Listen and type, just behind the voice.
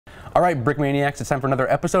All right, Brickmaniacs, it's time for another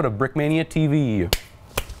episode of Brickmania TV.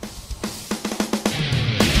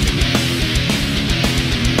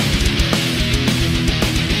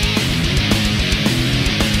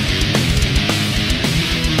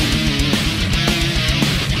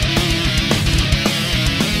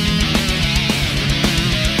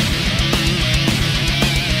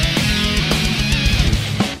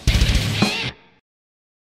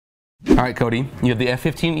 All right, Cody, you have the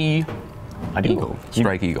F-15E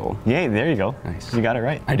Strike Eagle. Yay, there you go. Nice. You got it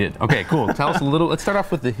right. I did. Okay, cool. Tell us a little, let's start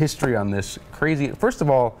off with the history on this crazy. First of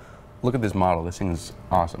all, look at this model. This thing is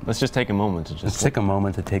awesome. Let's just take a moment to Let's take a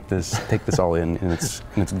moment to take this all in its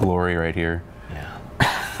glory right here. Yeah.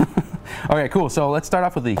 Okay, cool. So let's start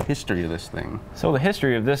off with the history of this thing. So the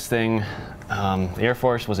history of this thing, the Air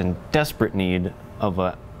Force was in desperate need of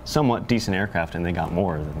a somewhat decent aircraft, and they got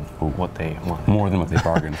more than what they wanted. More than what they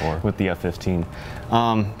bargained for. With the F-15.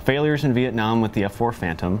 Failures in Vietnam with the F-4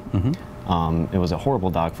 Phantom. Mm-hmm. It was a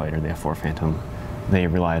horrible dogfighter, the F-4 Phantom. They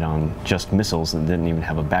relied on just missiles and didn't even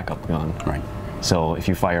have a backup gun. Right. So if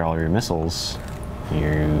you fire all your missiles,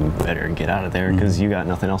 you better get out of there because you got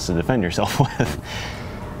nothing else to defend yourself with.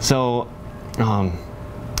 So,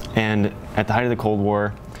 and at the height of the Cold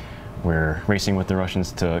War, we're racing with the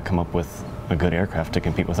Russians to come up with a good aircraft to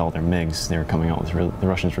compete with all their MiGs. They were coming out with the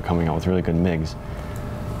Russians were coming out with really good MiGs.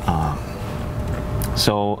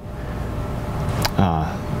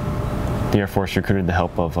 The Air Force recruited the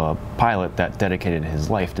help of a pilot that dedicated his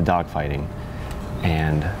life to dogfighting,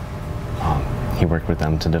 and he worked with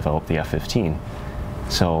them to develop the F-15.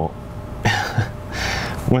 So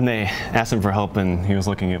when they asked him for help and he was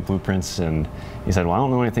looking at blueprints, and he said, well, I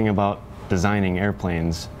don't know anything about designing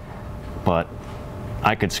airplanes, but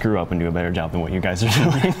I could screw up and do a better job than what you guys are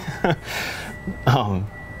doing.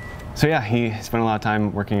 So yeah, he spent a lot of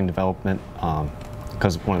time working in development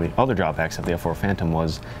because one of the other drawbacks of the F-4 Phantom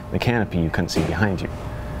was the canopy you couldn't see behind you.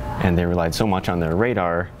 And they relied so much on their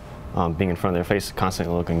radar being in front of their face,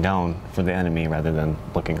 constantly looking down for the enemy rather than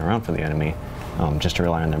looking around for the enemy, just to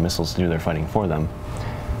rely on their missiles to do their fighting for them.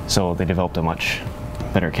 So they developed a much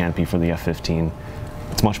better canopy for the F-15.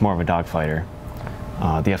 It's much more of a dogfighter.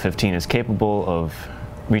 The F-15 is capable of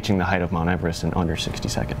reaching the height of Mount Everest in under 60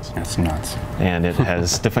 seconds. That's nuts. And it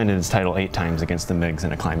has defended its title 8 times against the MiGs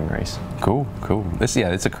in a climbing race. Cool, cool.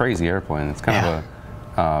 Yeah, it's a crazy airplane. It's kind of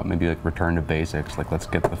a, maybe like return to basics, like let's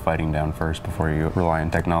get the fighting down first before you rely on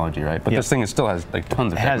technology, right? But this thing still has like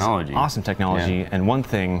tons of technology. It has awesome technology, and one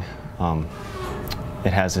thing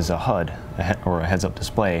it has is a HUD, or a heads-up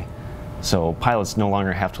display. So pilots no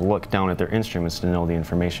longer have to look down at their instruments to know the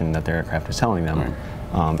information that their aircraft is telling them. Right.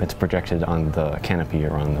 It's projected on the canopy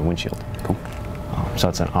or on the windshield. Cool. So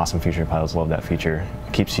that's an awesome feature. Pilots love that feature.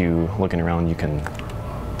 It keeps you looking around. You can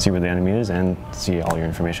see where the enemy is and see all your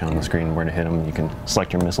information on the screen, where to hit them. You can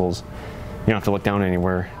select your missiles. You don't have to look down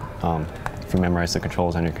anywhere. If you memorize the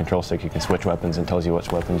controls on your control stick, you can switch weapons and tells you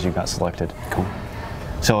which weapons you got selected. Cool.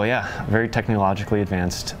 So yeah, very technologically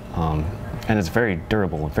advanced. And it's very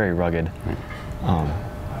durable, very rugged.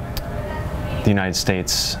 The United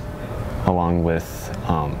States, along with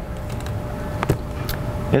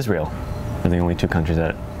Israel, are the only two countries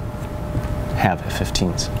that have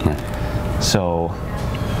F-15s. Right. So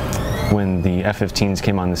when the F-15s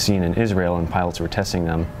came on the scene in Israel and pilots were testing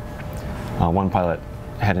them, one pilot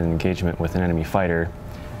had an engagement with an enemy fighter,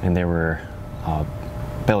 and they were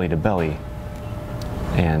belly to belly,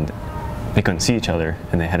 and they couldn't see each other,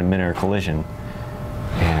 and they had a mid-air collision,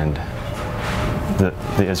 and the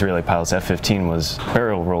Israeli pilot's F-15 was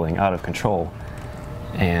barrel rolling out of control,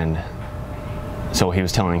 and so he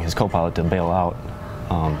was telling his co-pilot to bail out,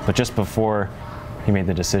 but just before he made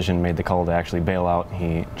the call to actually bail out,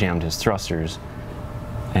 he jammed his thrusters,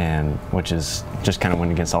 and which is just kind of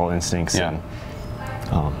went against all instincts. Yeah. And,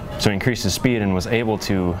 so he increased his speed and was able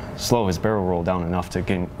to slow his barrel roll down enough to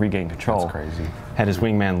regain control. That's crazy. Had his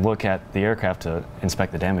wingman look at the aircraft to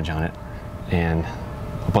inspect the damage on it, and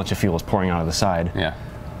a bunch of fuel was pouring out of the side. Yeah.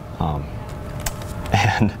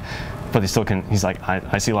 But he still can. He's like,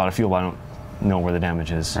 I see a lot of fuel, but I don't know where the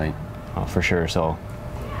damage is. Right. For sure. So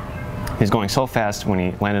he's going so fast. When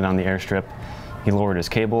he landed on the airstrip, he lowered his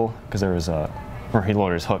cable because there was or he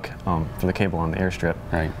lowered his hook for the cable on the airstrip.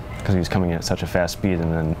 Right. Because he was coming at such a fast speed,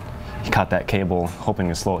 and then he caught that cable, hoping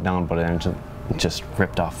to slow it down, but it just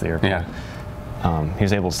ripped off the airplane. Yeah. He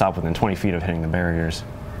was able to stop within 20 feet of hitting the barriers,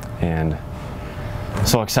 and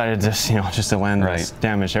so excited just to land this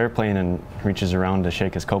damaged airplane, and reaches around to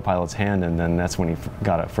shake his co-pilot's hand, and then that's when he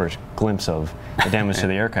got a first glimpse of the damage to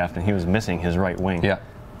the aircraft, and he was missing his right wing. Yeah,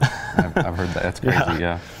 I've heard that. That's crazy.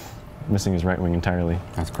 Yeah. Missing his right wing entirely.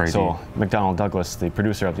 That's crazy. So McDonnell Douglas, the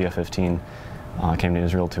producer of the F-15, came to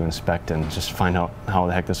Israel to inspect and just find out how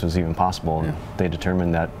the heck this was even possible. And they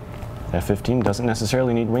determined that F-15 doesn't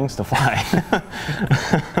necessarily need wings to fly.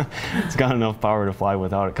 It's got enough power to fly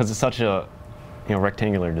without it, because it's such a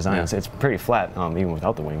rectangular design. It's pretty flat, even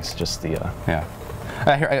without the wings. Just the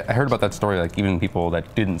I heard about that story. Like even people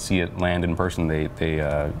that didn't see it land in person, they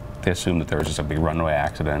assumed that there was just a big runway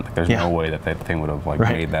accident. Like, there's no way that thing would have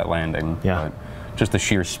made that landing. But just the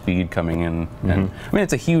sheer speed coming in. And, I mean,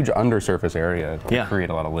 it's a huge undersurface area to create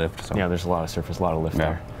a lot of lift. So. Yeah, there's a lot of surface, a lot of lift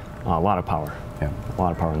there. A lot of power. A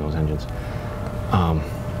lot of power in those engines.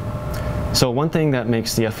 So one thing that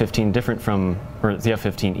makes the F-15 different from, or the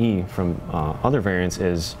F-15E from other variants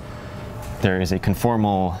is there is a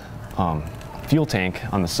conformal fuel tank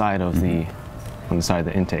on the side of the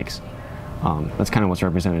intakes. That's kind of what's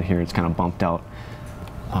represented here. It's kind of bumped out.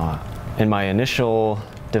 In my initial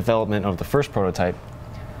development of the first prototype,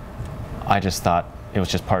 I just thought it was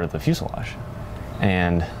just part of the fuselage,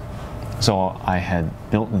 and so I had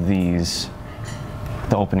built the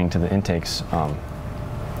opening to the intakes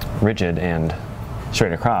rigid and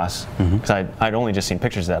straight across, because I'd only just seen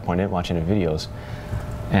pictures at that point, I didn't watch any videos,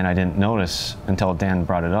 and I didn't notice until Dan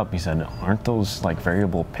brought it up. He said, "Aren't those like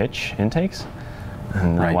variable pitch intakes?"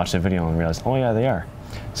 And I watched the video and realized, oh yeah, they are.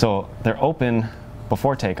 So they're open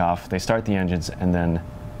before takeoff, they start the engines, and then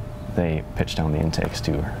they pitch down the intakes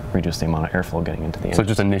to reduce the amount of airflow getting into the engine. So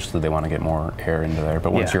just initially they want to get more air into there,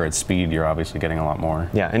 but once you're at speed, you're obviously getting a lot more.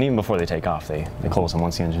 Yeah, and even before they take off, they close them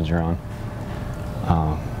once the engines are on.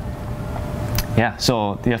 Yeah,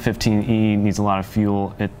 so the F-15E needs a lot of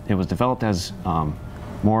fuel. It was developed as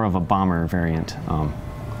more of a bomber variant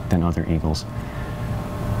than other Eagles,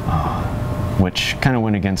 which kind of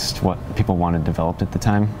went against what people wanted developed at the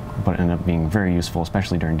time, but ended up being very useful,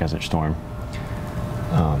 especially during Desert Storm.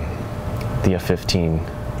 The F-15E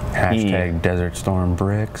Hashtag Desert Storm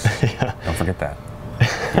bricks. Don't forget that.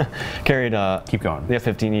 Carried. Keep going. The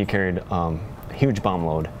F-15E carried a huge bomb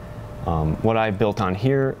load. What I built on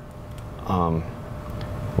here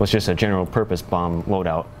was just a general purpose bomb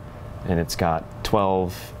loadout, and it's got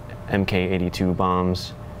 12 Mk-82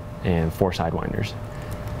 bombs and 4 Sidewinders,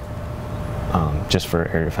 just for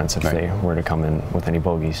air defense if they were to come in with any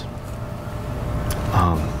bogeys.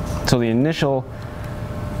 So the initial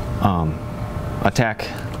attack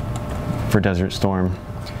for Desert Storm,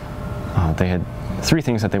 they had 3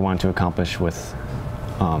 things that they wanted to accomplish with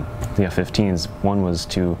the F-15s. One was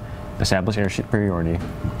to establish air superiority,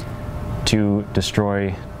 2,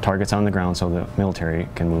 destroy targets on the ground so the military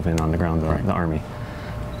can move in on the ground, the Army,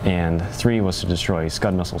 and 3 was to destroy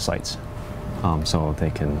Scud missile sites, so they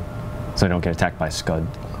don't get attacked by Scud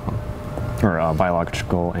or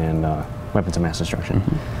biological and weapons of mass destruction.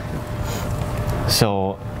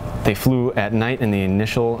 So they flew at night in the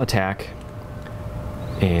initial attack,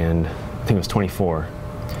 and I think it was 24.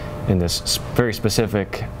 In this very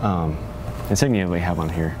specific insignia we have on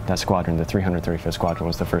here, that squadron, the 335th Squadron,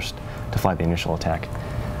 was the first to fly the initial attack.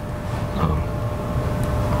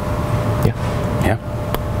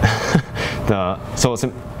 So it's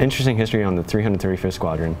an interesting history on the 335th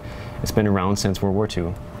Squadron. It's been around since World War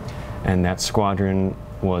II, and that squadron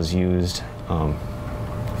was used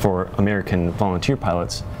for American volunteer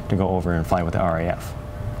pilots to go over and fly with the RAF.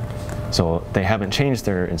 So they haven't changed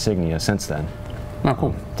their insignia since then. Oh,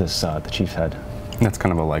 cool. The Chief's head. That's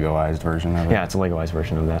kind of a Legoized version of it. Yeah, it's a Legoized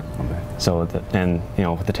version of that. Okay. So, and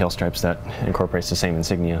with the tail stripes, that incorporates the same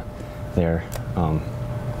insignia there.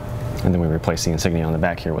 And then we replace the insignia on the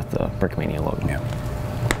back here with the Brickmania logo. Yeah.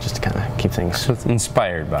 Just to kind of keep things. So it's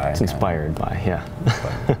inspired by. It's inspired by, yeah.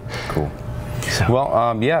 Cool. So.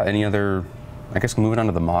 Well, yeah. Any other? I guess moving on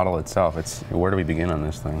to the model itself. Where do we begin on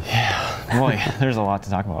this thing? Yeah. Boy, there's a lot to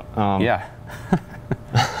talk about. Yeah.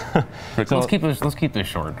 So, let's keep this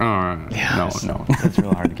short. Yeah, no. It's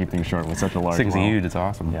really hard to keep things short with such a large. This thing's huge. It's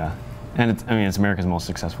awesome. Yeah, and it's America's most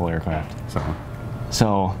successful aircraft.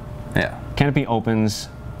 So yeah. Canopy opens.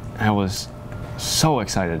 I was so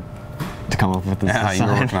excited to come up with this design. You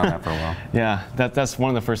were working on that for a while. Yeah, that's one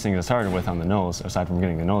of the first things I started with on the nose, aside from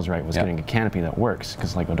getting the nose right, was getting a canopy that works,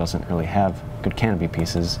 because Lego doesn't really have good canopy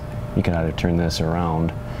pieces. You can either turn this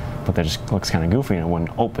around, but that just looks kind of goofy and it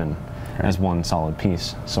wouldn't open as one solid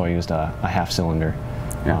piece. So I used a half-cylinder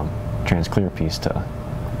trans-clear piece to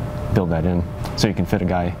build that in. So you can fit a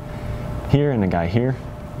guy here and a guy here.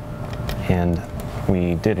 And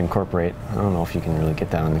we did incorporate, I don't know if you can really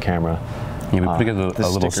get that on the camera. Yeah, we put together a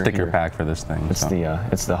little sticker pack for this thing. It's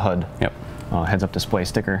the HUD. Yep. Heads-up display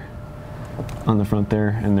sticker on the front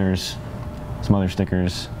there, and there's some other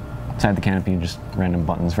stickers inside the canopy, just random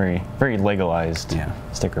buttons, very Legoized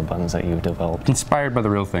sticker buttons that you've developed. Inspired by the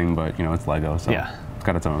real thing, but it's Lego. So. Yeah, It's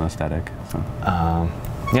got its own aesthetic. So.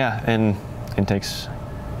 Yeah, and intakes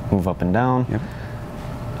move up and down.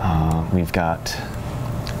 Yep. We've got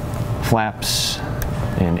flaps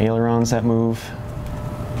and ailerons that move.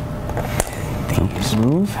 These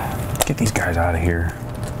move. Get these guys out of here.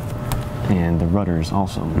 And the rudders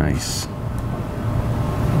also move. Nice.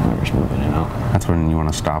 Rudders move in and out. That's when you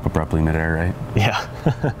want to stop abruptly midair, right? Yeah.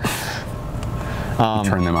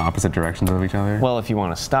 Turn them opposite directions of each other. Well, if you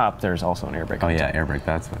want to stop, there's also an air brake. Oh yeah, air brake.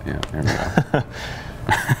 That's what. Yeah, there we go.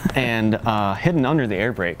 And hidden under the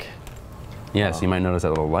air brake. Yeah, so you might notice that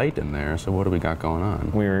little light in there. So what do we got going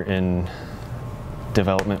on? We're in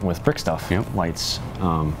development with brick stuff lights.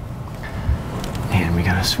 And we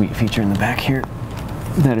got a sweet feature in the back here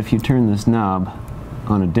that if you turn this knob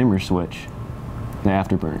on a dimmer switch, the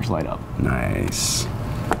afterburners light up. Nice.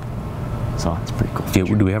 So it's pretty cool.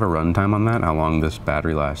 Do we have a run time on that? How long this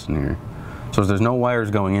battery lasts in here? So there's no wires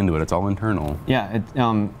going into it. It's all internal. Yeah.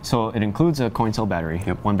 So it includes a coin cell battery.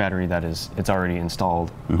 One battery that it's already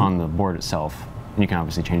installed on the board itself, and you can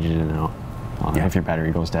obviously change it in and out if your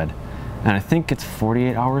battery goes dead. And I think it's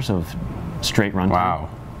 48 hours of straight run time. Wow.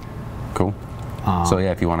 Cool. So yeah,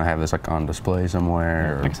 if you want to have this like on display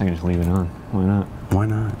somewhere. I guess I can just leave it on. Why not? Why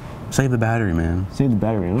not? Save the battery, man. Save the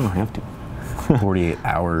battery. I don't have to. 48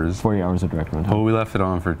 hours. 40 hours of direct run time. Oh, we left it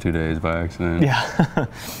on for 2 days by accident. Yeah.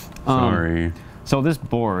 Sorry. So this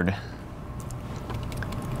board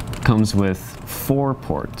comes with 4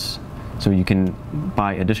 ports. So you can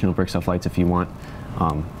buy additional brick stuff lights if you want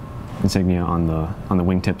insignia on the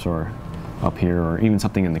wingtips or up here, or even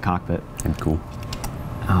something in the cockpit. And cool.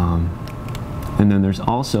 And then there's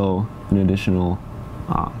also an additional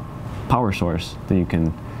power source that you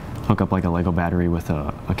can hook up like a Lego battery with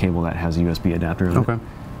a cable that has a USB adapter in it.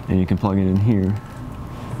 And you can plug it in here,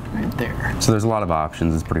 right there. So there's a lot of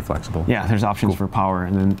options. It's pretty flexible. Yeah, there's options for power.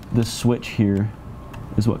 And then this switch here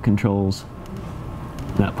is what controls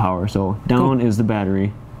that power. So down is the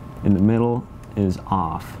battery, in the middle is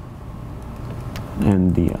off.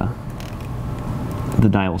 And the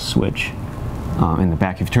dial switch in the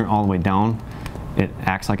back, if you turn it all the way down, it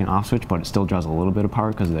acts like an off switch, but it still draws a little bit of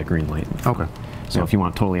power because of that green light. Okay. So if you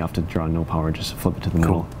want totally off to draw no power, just flip it to the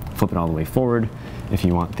middle, flip it all the way forward. If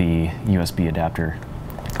you want the USB adapter,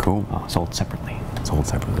 sold separately. Sold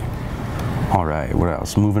separately. All right, what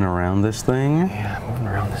else? Moving around this thing? Yeah, moving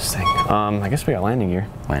around this thing. I guess we got landing gear.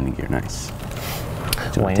 Landing gear, nice. Do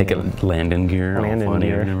you want to take it landing gear? Landing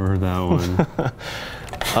gear. I've never heard that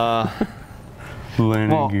one.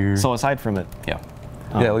 Landing gear. So aside from it. Yeah,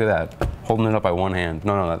 look at that. Holding it up by one hand.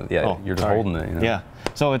 No, you're just holding it. You know? Yeah,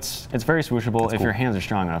 so it's very swooshable if your hands are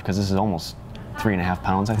strong enough, because this is almost 3.5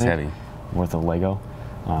 pounds, I think. It's heavy. Worth of Lego.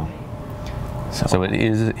 So it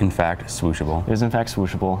is, in fact, swooshable. It is, in fact,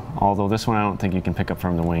 swooshable, although this one I don't think you can pick up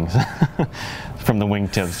from the wings, from the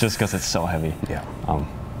wingtips, just because it's so heavy. Yeah.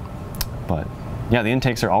 But, yeah, the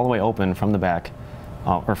intakes are all the way open from the back,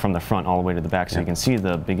 or from the front all the way to the back, so you can see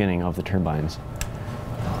the beginning of the turbines.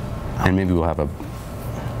 And maybe we'll have a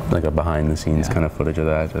behind-the-scenes kind of footage of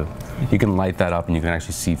that. You can light that up, and you can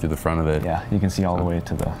actually see through the front of it. Yeah, you can see all the way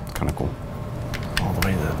to the... Kind of cool. All the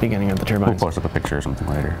way to the beginning of the turbines. We'll post up a picture or something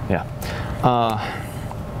later. Yeah.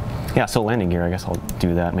 Yeah, so landing gear, I guess I'll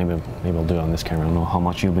do that. Maybe I'll do it on this camera. I don't know how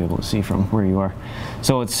much you'll be able to see from where you are.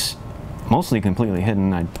 So it's mostly completely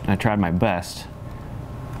hidden. I tried my best.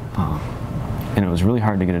 And it was really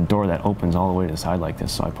hard to get a door that opens all the way to the side like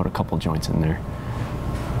this, so I put a couple joints in there.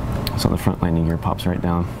 So the front landing gear pops right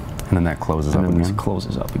down. And then that closes up again? And then this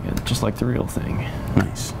closes up again, just like the real thing.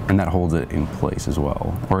 Nice. And that holds it in place as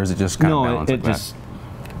well? Or is it just kind of balanced like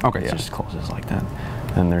that? It just closes like that.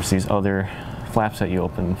 And there's these other flaps that you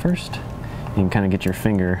open first. You can kind of get your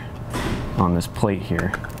finger on this plate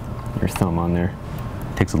here, your thumb on there.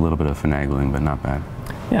 Takes a little bit of finagling, but not bad.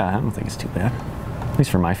 Yeah, I don't think it's too bad. At least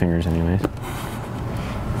for my fingers anyways.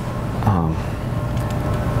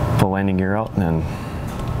 Pull landing gear out and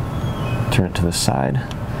then turn it to the side.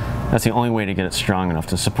 That's the only way to get it strong enough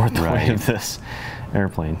to support the weight of this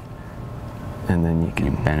airplane. And then you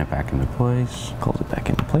can bend it back into place. Close it back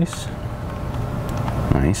into place.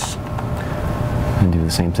 Nice. And do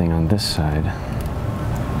the same thing on this side.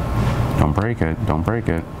 Don't break it. Don't break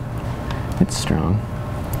it. It's strong.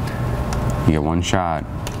 You get one shot.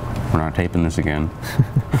 We're not taping this again.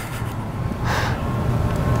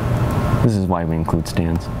 This is why we include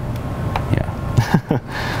stands. Yeah.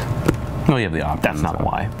 Well, you have the option. That's not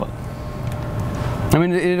why, but... I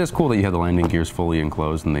mean, it is cool that you have the landing gears fully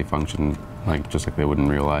enclosed and they function just like they would in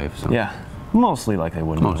real life. So. Yeah, mostly like they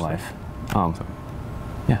would in real life.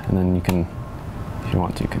 Yeah, and then you can If you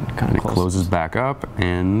want to, you can kind of closes back up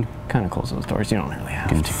and kind of close those doors. You don't really have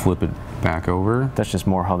to. Flip it back over. That's just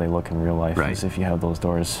more how they look in real life. Right. Is if you have those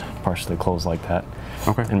doors partially closed like that.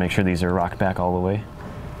 Okay. And make sure these are rocked back all the way.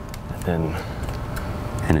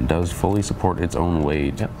 And it does fully support its own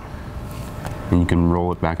weight. Yep. And you can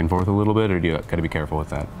roll it back and forth a little bit, or do you got to be careful with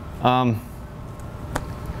that?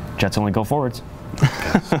 Jets only go forwards.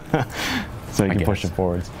 So you can push it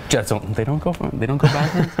forwards. Jets don't go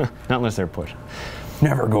backwards? Not unless they're pushed.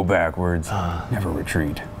 Never go backwards. Never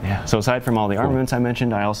retreat. Yeah. So aside from all the armaments I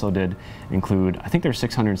mentioned, I also did include, I think there's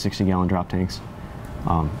 660-gallon drop tanks.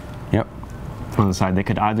 Yep. On the side, they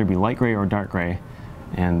could either be light gray or dark gray,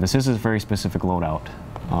 and this is a very specific loadout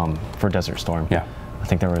for Desert Storm. Yeah. I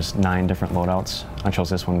think there was 9 different loadouts. I chose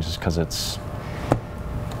this one just because it's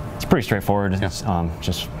pretty straightforward. Yeah. It's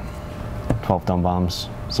just 12 dumb bombs,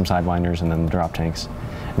 some sidewinders, and then the drop tanks.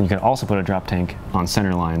 And you could also put a drop tank on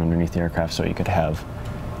center line underneath the aircraft, so you could have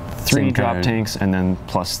 3 drop tanks and then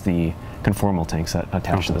plus the conformal tanks that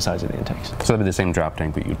attach to the sides of the intakes. So that'd be the same drop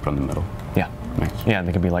tank, but you'd put in the middle. Yeah. Nice. Yeah,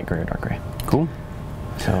 they could be light gray or dark gray. Cool.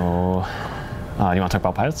 So, do you want to talk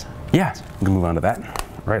about pilots? Yeah, we can move on to that.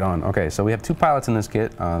 Right on. Okay, so we have 2 pilots in this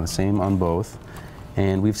kit, the same on both.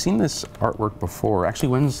 And we've seen this artwork before. Actually,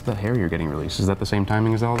 when's the Harrier getting released? Is that the same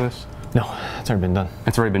timing as all this? No, it's already been done.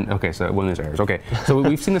 It's already been, okay, so when this airs. Okay, so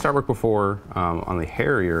we've seen this artwork before on the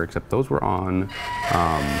Harrier, except those were on...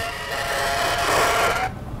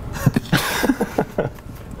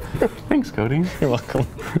 Thanks, Cody. You're welcome.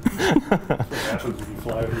 What happens if you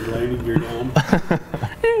fly over your landing gear down?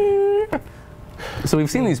 So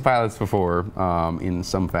we've seen these pilots before in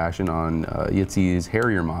some fashion on Yitzi's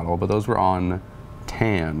Harrier model, but those were on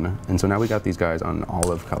tan, and so now we got these guys on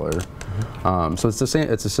olive color. So it's the same.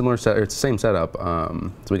 It's a similar set. It's the same setup.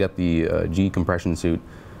 So we got the G compression suit,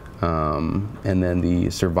 and then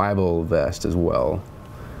the survival vest as well.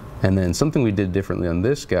 And then something we did differently on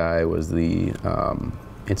this guy was the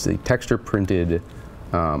it's the texture printed.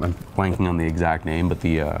 I'm blanking on the exact name, but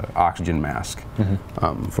the oxygen mask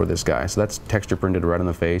for this guy. So that's texture printed right on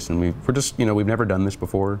the face, and we're just, we've never done this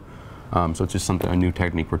before, so it's just a new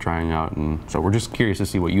technique we're trying out, and so we're just curious to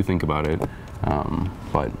see what you think about it.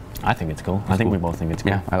 But I think it's cool. I think we both think it's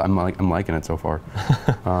cool. Yeah, I'm liking it so far.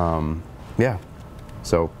 Yeah,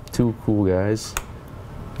 so 2 cool guys.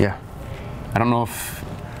 Yeah, I don't know if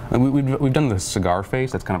we've done the cigar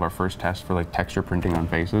face. That's kind of our first test for like texture printing on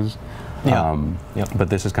faces. Yeah. But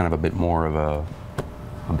this is kind of a bit more of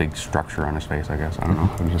a big structure on his face, I guess. I don't know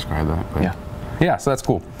how to describe that. But yeah. Yeah, so that's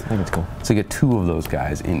cool. I think it's cool. So you get 2 of those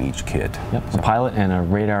guys in each kit. Yep. So. A pilot and a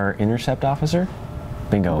radar intercept officer.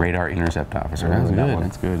 Bingo. Radar intercept officer. That's good.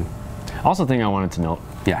 That's good. Also, thing I wanted to note.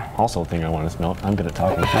 Yeah. Also, thing I wanted to note. I'm good at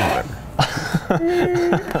talking.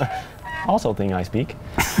 Also, thing I speak.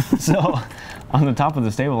 So, on the top of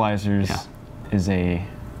the stabilizers is a.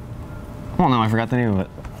 Oh no, I forgot the name of it.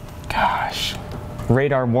 Gosh.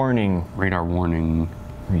 Radar warning. Radar warning.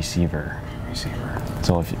 Receiver. Receiver.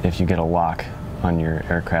 So if you get a lock on your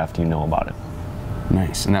aircraft, you know about it.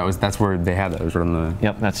 Nice. And that's where they had that. It was right on the.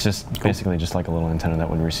 Yep. That's just basically just like a little antenna that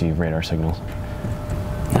would receive radar signals.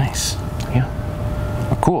 Nice. Yeah.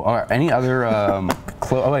 Oh, cool. All right. Any other? Oh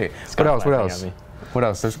wait. What else? What else? What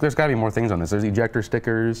else? There's got to be more things on this. There's ejector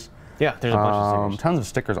stickers. Yeah. There's a bunch of stickers. Tons of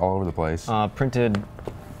stickers all over the place. Printed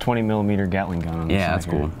 20mm Gatling gun on this. Yeah, that's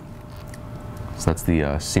cool. So that's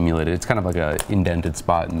the simulated. It's kind of like a indented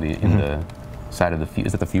spot in the side of the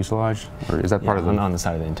is that the fuselage, or is that part of the on the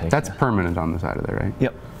side of the intake? That's permanent on the side of there, right?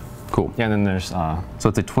 Yep. Cool. Yeah, and then there's so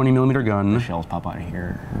it's a 20mm gun. The shells pop out of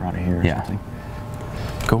here or out of here or something.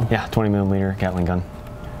 Cool. Yeah, 20mm Gatling gun.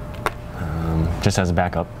 Just as a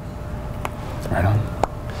backup. Right on.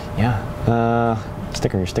 Yeah.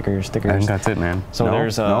 Stickers. I think that's it, man. So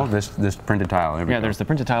there's this printed tile. Yeah, there's the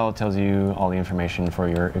printed tile that tells you all the information for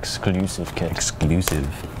your exclusive kit. Exclusive.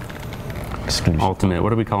 Ultimate.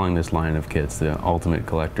 What are we calling this line of kits? The Ultimate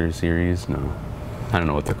Collector Series? No, I don't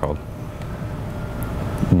know what they're called.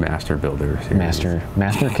 Master Builder Series.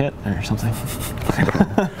 Master Kit or something. I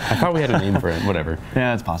don't know. I thought we had a name for it. Whatever.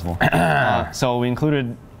 Yeah, it's possible. So we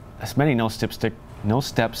included as many no step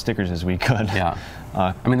stickers as we could. Yeah.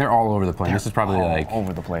 I mean, they're all over the place. This is probably like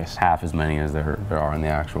over the place. Half as many as there are in the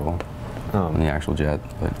actual jet.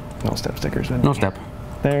 But no step stickers. No step.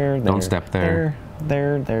 There. Don't step there.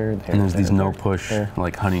 There. And there's these no push,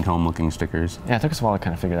 like honeycomb looking stickers. Yeah, it took us a while to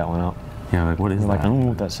kind of figure that one out. Yeah, like what is that? Like, I don't know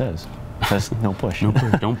what that says. It says no push. No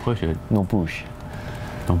push. Don't push it. No push.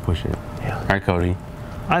 Don't push it. Yeah. All right, Cody.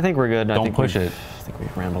 I think we're good. Don't push it. I think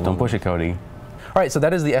we've rambled. Don't push it, Cody. All right, so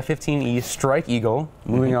that is the F-15E Strike Eagle.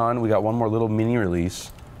 Moving on, we got one more little mini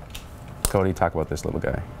release. Cody, talk about this little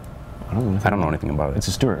guy. I don't know anything about it. It's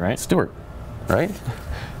a Stuart, right? Stuart, right? Yeah.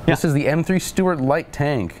 This is the M3 Stuart light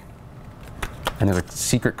tank. And there's a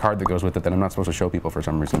secret card that goes with it that I'm not supposed to show people for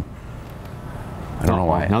some reason. I don't know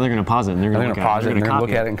why. Now they're going to pause it and they're going to pause it and they're going to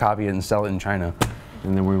look at it and copy it and sell it in China.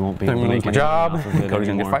 And then we won't be able to make my job. Cody's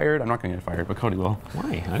going to get fired. I'm not going to get fired, but Cody will.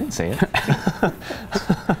 Why? I didn't say it.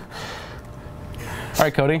 All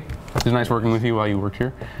right, Cody. It was nice working with you while you worked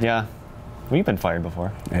here. Yeah. We've been fired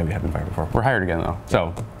before. Yeah, we have been fired before. We're hired again, though.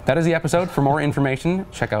 So that is the episode. For more information,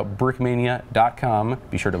 check out brickmania.com.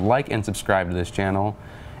 Be sure to like and subscribe to this channel.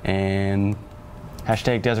 And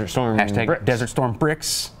hashtag Desert Storm hashtag Bricks. Desert Storm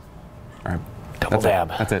Bricks. All right. Double dab.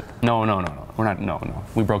 That's it. No. We're not. No.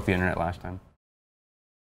 We broke the internet last time.